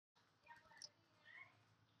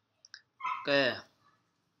Ok,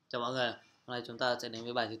 chào mọi người. Hôm nay chúng ta sẽ đến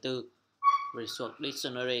với bài thứ tư, Resource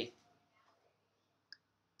Dictionary.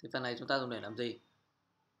 Thì phần này chúng ta dùng để làm gì?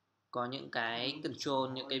 Có những cái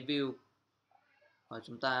control, những cái view mà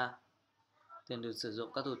chúng ta thường được sử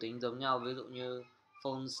dụng các thuộc tính giống nhau, ví dụ như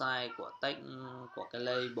font size của text của cái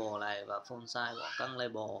label này và font size của các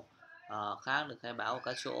label khác được khai báo ở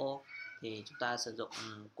các chỗ, thì chúng ta sử dụng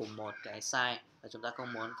cùng một cái size và chúng ta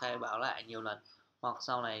không muốn khai báo lại nhiều lần, hoặc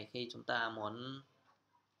sau này khi chúng ta muốn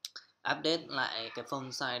update lại cái font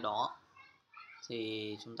size đó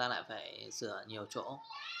thì chúng ta lại phải sửa nhiều chỗ.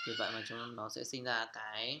 Vì vậy mà nó sẽ sinh ra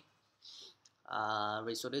cái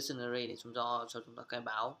Resource Dictionary để cho chúng ta khai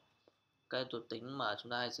báo cái thuộc tính mà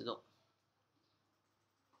chúng ta hay sử dụng.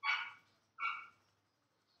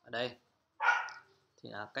 Ở đây thì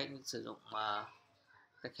là cách sử dụng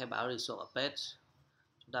cách khai báo resource ở page.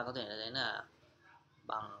 Chúng ta có thể thấy là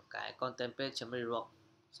bằng cái content page.result,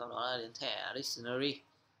 sau đó là đến thẻ dictionary.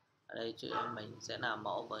 Ở đây mình sẽ làm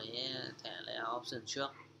mẫu với thẻ layout option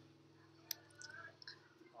trước.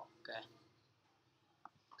 Ok.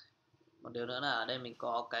 Một điều nữa là ở đây mình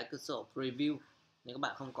có cái cửa sổ preview. Nếu các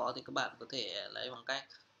bạn không có thì các bạn có thể lấy bằng cách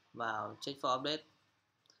vào check for update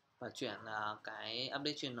và chuyển cái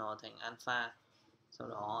update channel thành alpha, sau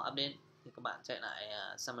đó update thì các bạn chạy lại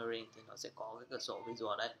Xamarin thì nó sẽ có cái cửa sổ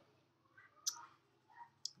visual đây.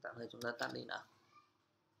 Tạm thời chúng ta tắt đi nào.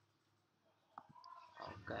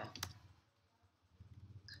 Ok.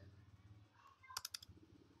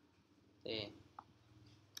 Thì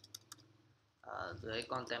ở dưới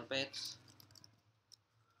content page,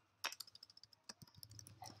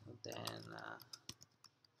 content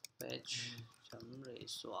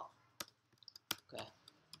page.resource. Ok.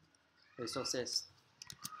 Resources.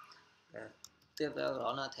 Okay. Tiếp theo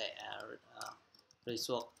đó là thẻ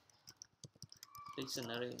resource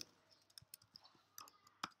dictionary.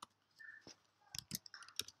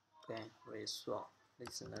 Ok, resource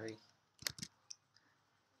dictionary.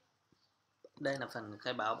 Đây là phần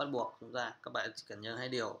khai báo bắt buộc chúng ta. Các bạn chỉ cần nhớ hai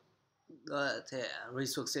điều. Đó là thẻ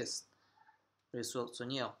resources, resource số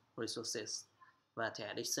nhiều, resources, và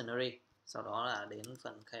thẻ dictionary. Sau đó là đến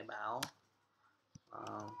phần khai báo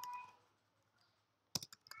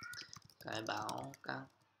các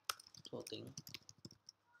thuộc tính.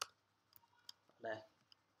 Đây.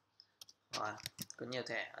 Rồi, có nhiều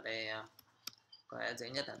thẻ ở đây. Có lẽ dễ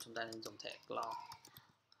nhất là chúng ta nên dùng thẻ clause.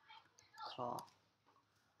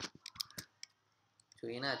 Chú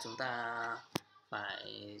ý là chúng ta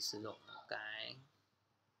phải sử dụng cái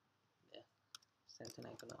xem thế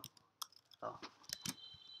này có được. Rồi.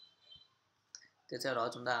 Tiếp theo đó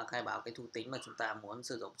chúng ta khai báo cái thuộc tính mà chúng ta muốn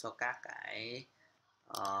sử dụng cho các cái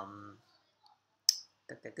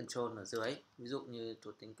control ở dưới. Ví dụ như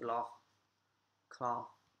thuộc tính clause.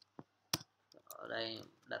 Ở đây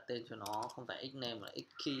đặt tên cho nó không phải xname mà là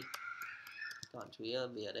xkey. Các bạn chú ý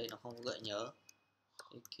vì ở đây nó không có gợi nhớ.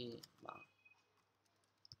 Xkey bằng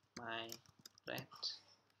my red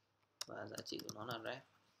và giá trị của nó là red.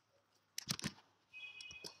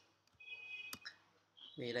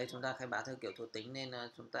 Vì đây chúng ta khai báo theo kiểu thuộc tính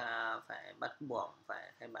nên chúng ta phải bắt buộc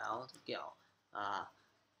phải khai báo theo kiểu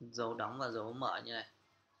dấu đóng và dấu mở như này.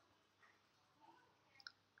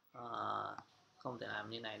 Không thể làm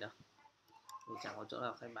như này đâu vì chẳng có chỗ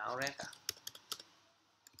nào khai báo red cả.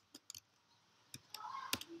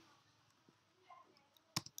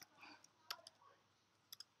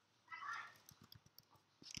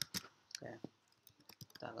 Okay.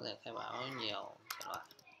 Ta có thể khai báo nhiều thể loại.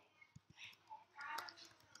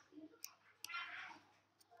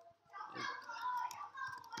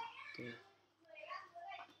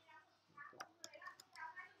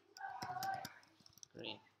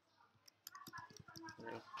 Green.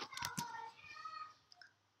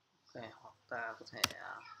 Ok, hoặc ta có thể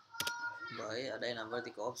với ở đây là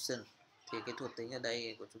vertical option thì cái thuộc tính ở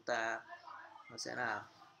đây của chúng ta nó sẽ là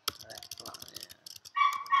đây,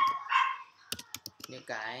 những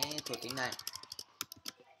cái thuộc tính này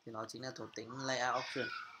thì nó chính là thuộc tính layout option.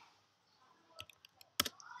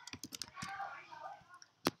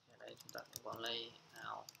 Ở đây chúng ta cũng có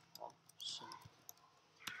layout option.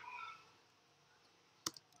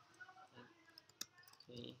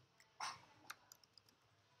 Okay.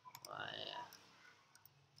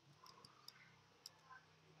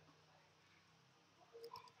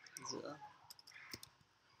 Giữa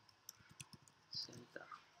center.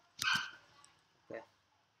 Ok.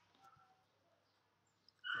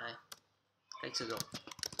 Đây, cách sử dụng.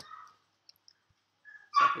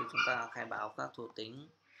 Sau khi chúng ta khai báo các thuộc tính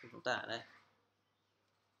của chúng ta ở đây.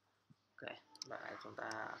 Ok, lại chúng ta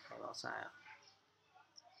khai báo sai ạ.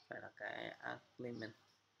 Phải là cái agreement.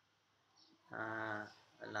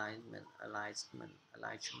 alignment,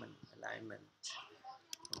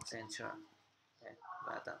 center. Okay.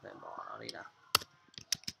 Và ta phải bỏ nó đi nào.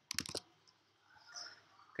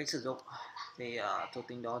 Cách sử dụng thì ở thuộc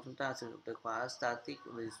tính đó chúng ta sử dụng từ khóa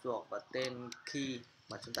StaticResource và tên key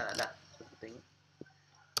mà chúng ta đã đặt cho thuộc tính.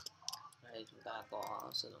 Đây chúng ta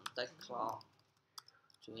có sử dụng text clause,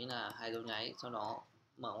 chú ý là 2 dấu nháy, sau đó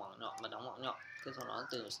mở ngoặc nhọn và đóng ngoặc nhọn, tiếp sau đó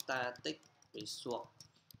từ StaticResource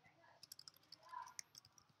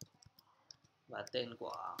và tên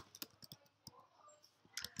của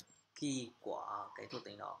key của cái thuộc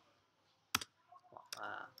tính đó, hoặc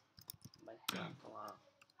là background của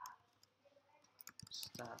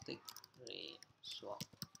StaticResource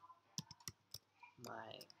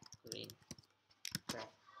migrant. Okay.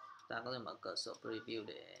 Ta có thể mở cửa sổ preview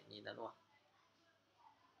để nhìn ra luôn.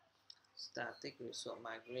 StaticResource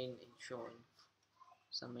migrant insurance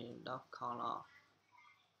Xamarin.Color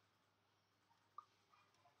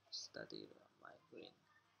static migrant.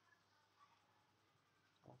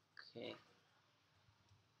 Ok.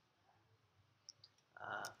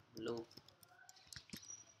 Blue.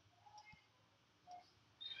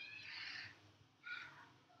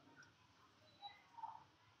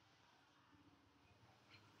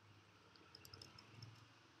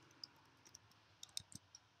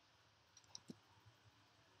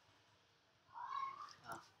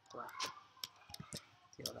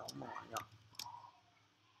 Thiếu đóng mỏ nhọn.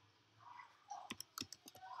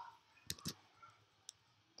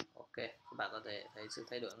 Ok, các bạn có thể thấy sự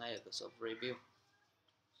thay đổi ngay ở cửa sổ preview.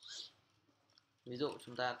 Ví dụ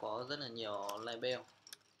chúng ta có rất là nhiều label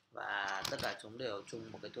và tất cả chúng đều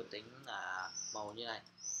chung một cái thuộc tính là màu như này,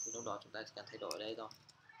 thì lúc đó chúng ta chỉ cần thay đổi ở đây thôi.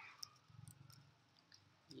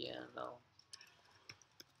 Yellow,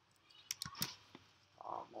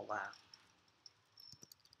 đó, màu vàng,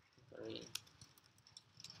 green,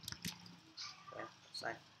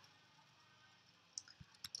 xanh.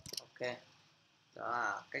 Ok, đó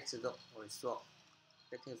là cách sử dụng resource.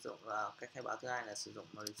 Cách khai báo thứ hai là sử dụng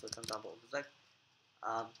resource trong toàn bộ project.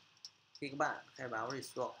 Khi các bạn khai báo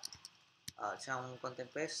resource ở trong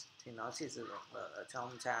content page thì nó chỉ sử dụng ở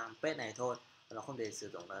trong trang page này thôi, nó không thể sử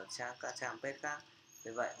dụng ở các trang page khác.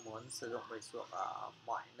 Vì vậy muốn sử dụng resource ở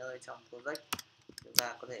mọi nơi trong project, chúng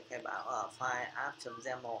ta có thể khai báo ở file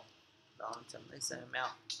app.yaml .xml.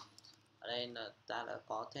 Ở đây là ta đã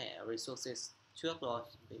có thẻ resources trước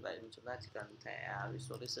rồi, vì vậy chúng ta chỉ cần thẻ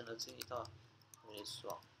resource dictionary thôi.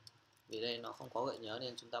 Resource, vì đây nó không có gợi nhớ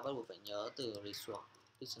nên chúng ta bắt buộc phải nhớ từ resource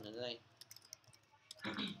dictionary.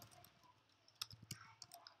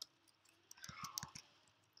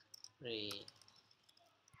 Resource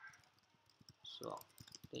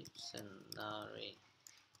dictionary.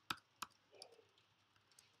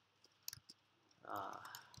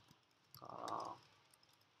 Có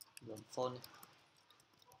dùng font.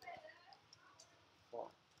 Ok,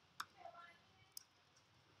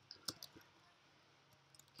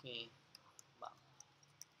 bằng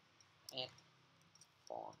add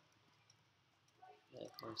font. Đây,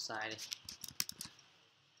 không sai đi.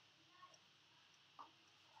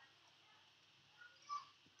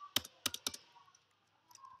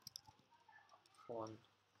 Font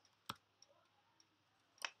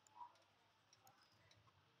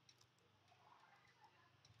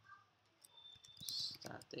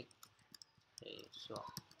static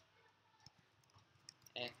resource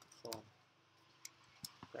add font.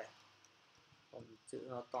 Ok, font chữ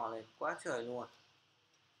nó to lên quá trời luôn.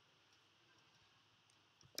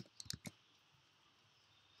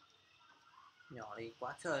 Nhỏ đi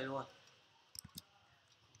quá trời luôn.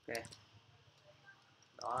 Ok,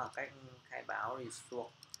 đó là cách khai báo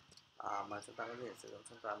resource mà chúng ta có thể sử dụng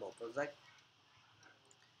trong toàn bộ project.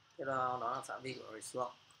 Tiếp đó là phạm vi của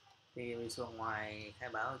resource. Thì resource ngoài khai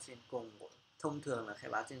báo ở trên cùng, thông thường là khai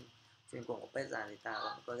báo trên cùng của page ra, thì ta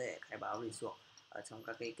vẫn có thể khai báo resource ở trong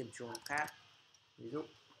các cái control khác. Ví dụ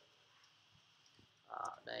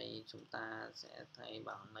ở đây chúng ta sẽ thay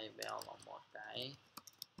bằng label bằng một cái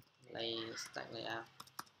stack layout,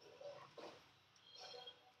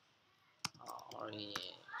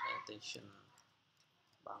 orientation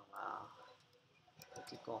bằng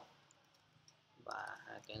vertical và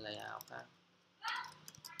hai cái layout khác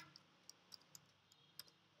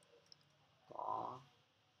có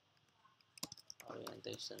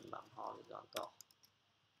orientation bằng horizontal.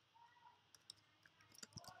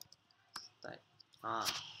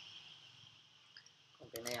 Còn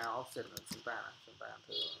cái layout option của chúng ta thử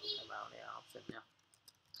khai báo layout option nhé.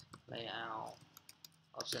 Layout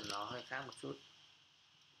option nó hơi khác một chút.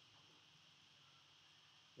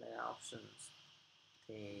 Layout options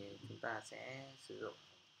thì chúng ta sẽ sử dụng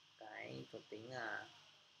cái thuộc tính là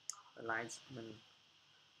alignment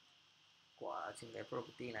của trên cái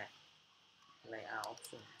property này, layout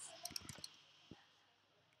options,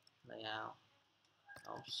 layout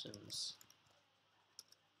options.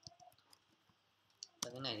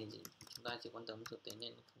 Và cái này thì chúng ta chỉ quan tâm thực tế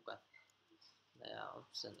nên không cần. Layout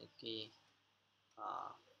option key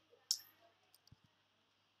ở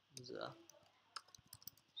giữa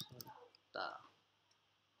center.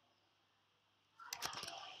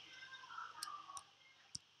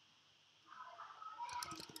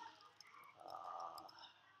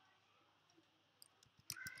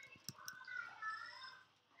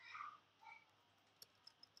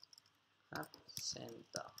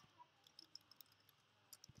 Center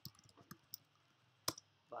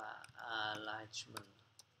và alignment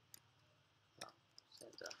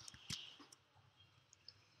center.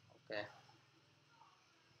 Ok,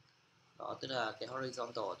 đó tức là cái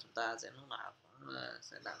horizontal của chúng ta sẽ lúc nào cũng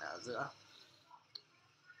sẽ đặt ở giữa.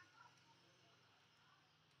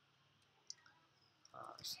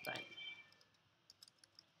 Stack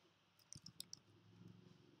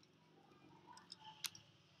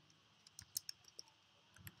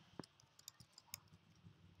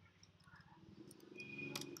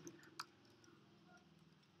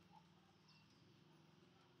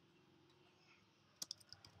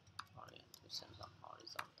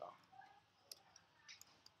horizontal,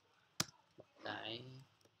 cái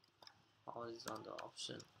horizontal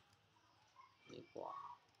option equal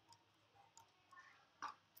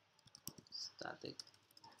StaticResource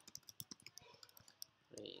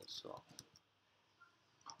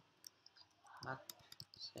mắt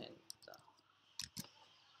center.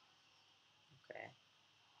 Ok,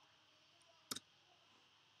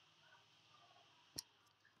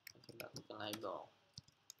 chúng ta có cái label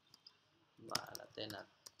và là tên là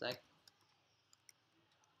text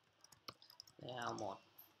layout 1.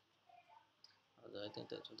 Ở dưới tương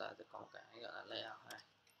tự chúng ta sẽ có một cái gọi là layout 2.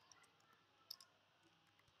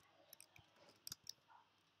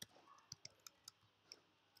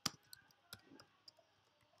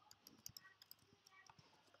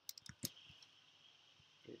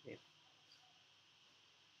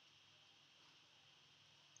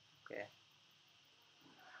 Ok,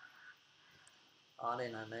 đó đây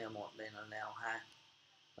là layer 1, đây là layer 2.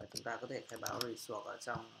 Và chúng ta có thể khai báo resource ở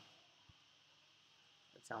trong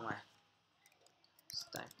này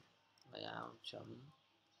stack layout chấm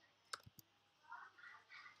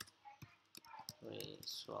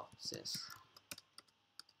resources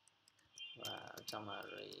và ở trong là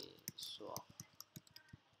resource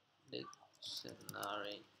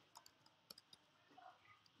dictionary.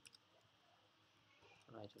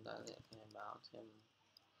 Này chúng ta sẽ khai báo thêm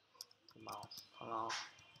màu color.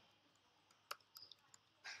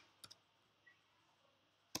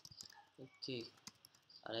 Thì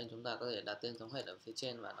ở đây chúng ta có thể đặt tên giống hệt ở phía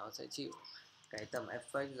trên và nó sẽ chịu cái tầm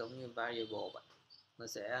effect giống như variable vậy. Nó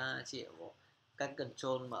sẽ chịu các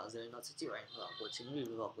control mà ở dưới nó sẽ chịu ảnh hưởng của chính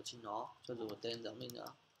resource của chính nó, cho dù tên giống mình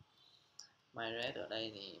nữa. My red ở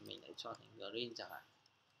đây thì mình lại cho thành green chẳng hạn.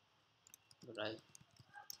 Gray.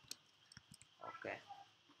 Ok.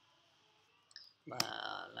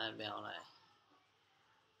 Và label này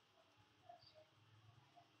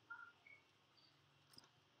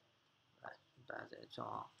chúng ta sẽ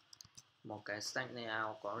cho một cái stack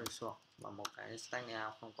layout có resource và một cái stack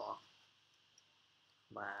layout không có,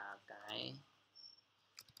 và cái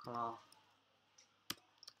color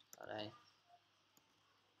ở đây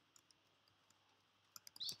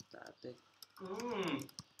static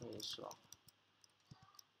resource,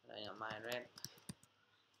 đây là my red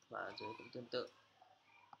và ở dưới cũng tương tự.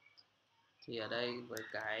 Thì ở đây với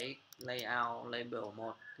cái layout label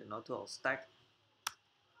 1 thì nó thuộc stack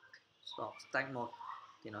 1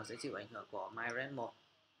 thì nó sẽ chịu ảnh hưởng của myRed 1.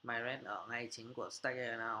 myRed ở ngay chính của stack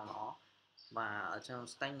layout nó, và ở trong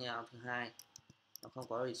stack layout thứ hai nó không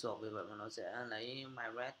có resource, vì vậy mà nó sẽ lấy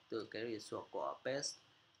myRed từ cái resource của page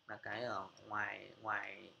là cái ở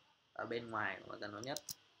ở bên ngoài của nó nhất.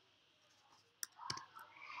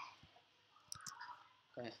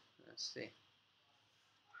 Ok, let's see.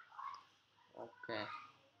 Ok,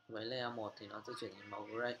 với layout 1 thì nó sẽ chuyển thành màu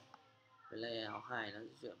gray, với layout 2 nó sẽ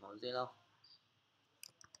chuyển màu yellow.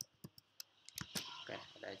 Ok,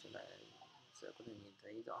 ở đây chúng ta sẽ có thể nhìn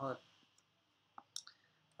thấy rõ hơn.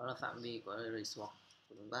 Đó là phạm vi của resource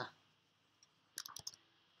của chúng ta.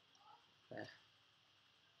 Okay.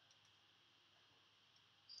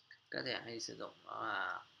 Các thẻ hay sử dụng đó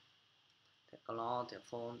là thẻ color, thẻ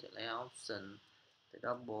font, thẻ layout option, thẻ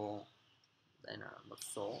double. Đây là một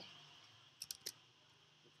số.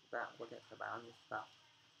 Chúng ta cũng có thể khai báo như sau.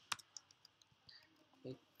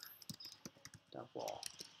 If double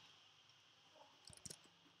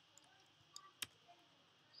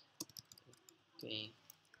big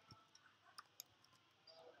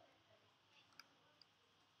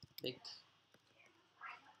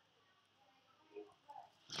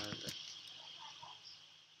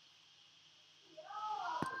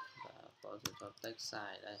có thể cho text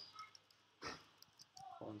size đây,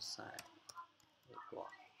 font size của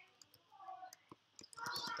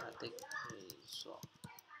StaticResource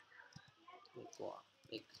của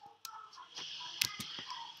big.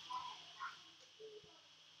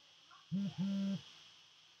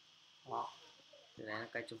 Đó. Thì đấy là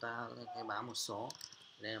cách chúng ta khai báo một số.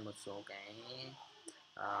 Đây là một số cái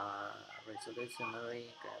Resource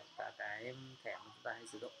Dictionary, cả cái thẻ mà chúng ta hay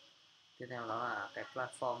sử dụng. Tiếp theo đó là cái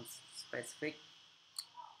platform specific.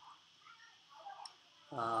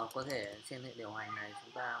 Có thể trên hệ điều hành này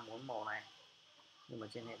chúng ta muốn màu này, nhưng mà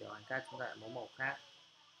trên hệ điều hành khác chúng ta lại muốn màu khác,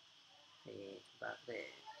 thì chúng ta có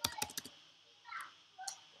thể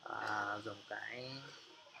dùng cái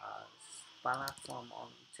platform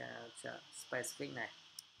on specific này,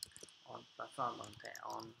 on platform bằng thẻ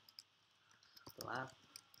on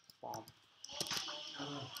platform.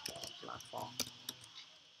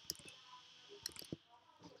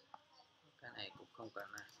 Cái này cũng không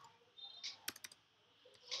cần này.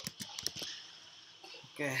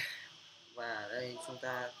 Ok, và ở đây chúng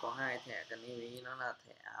ta có hai thẻ cần lưu ý, đó là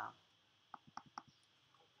thẻ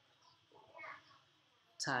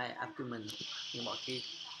type argument như mọi khi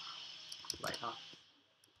vậy thôi.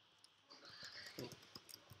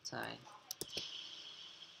 Type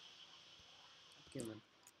argument.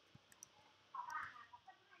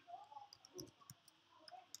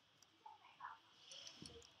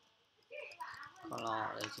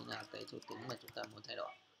 Color đây chính là cái thuộc tính mà chúng ta muốn thay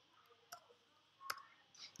đổi.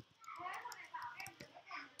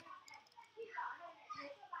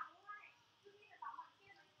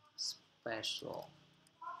 Special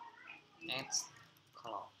add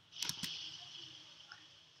color.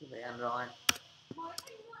 Thì với Android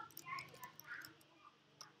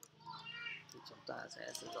thì chúng ta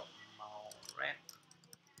sẽ sử dụng màu red.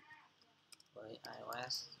 Với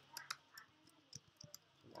iOS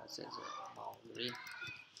chúng ta sẽ sử dụng màu green.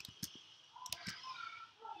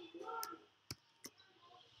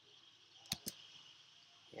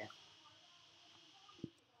 Yeah.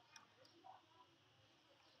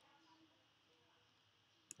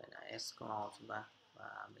 Đây là S color chúng ta,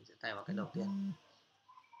 và mình sẽ thay vào cái đầu tiên.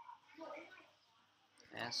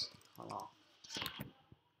 S color,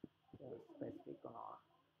 specific color.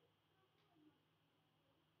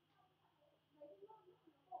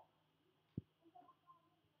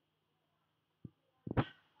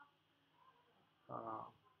 Color,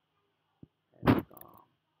 S color,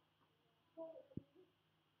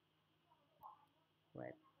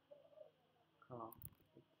 red color,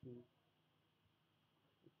 key.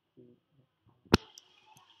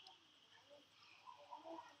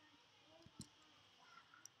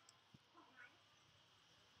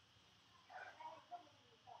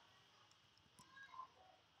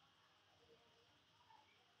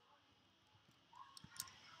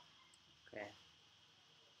 Okay.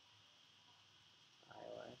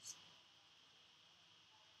 iOS.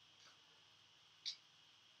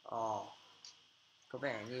 Có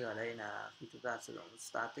vẻ như ở đây là khi chúng ta sử dụng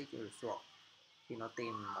StaticResource, khi nó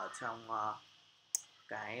tìm ở trong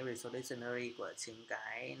cái Resource Dictionary của chính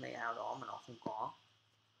cái layout đó mà nó không có,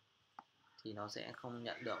 thì nó sẽ không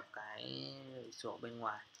nhận được cái resource bên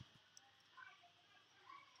ngoài.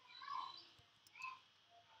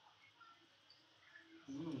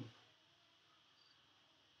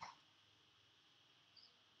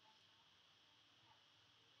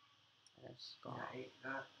 Có.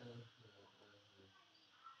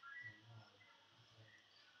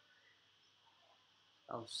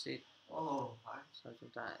 Oh shit. Sao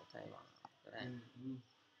chúng ta lại thay bằng cái này?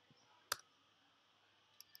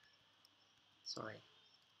 Sorry,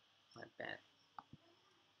 my bad.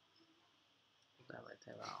 Chúng ta phải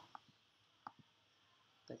thay vào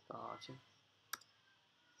có chứ.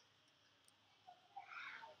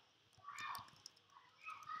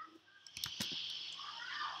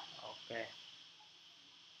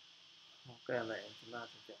 Ok, vậy chúng ta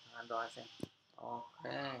chuyển sang Android xem. Ok,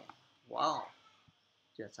 wow,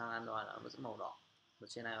 chuyển sang Android là nó vẫn màu đỏ, và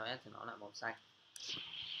trên iOS thì nó lại màu xanh.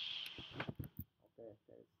 Ok,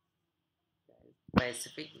 cái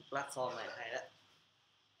specific platform này hay đấy.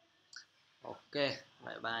 Ok,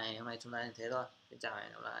 vậy bài hôm nay chúng ta như thế thôi. Xin chào và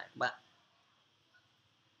hẹn gặp lại các bạn.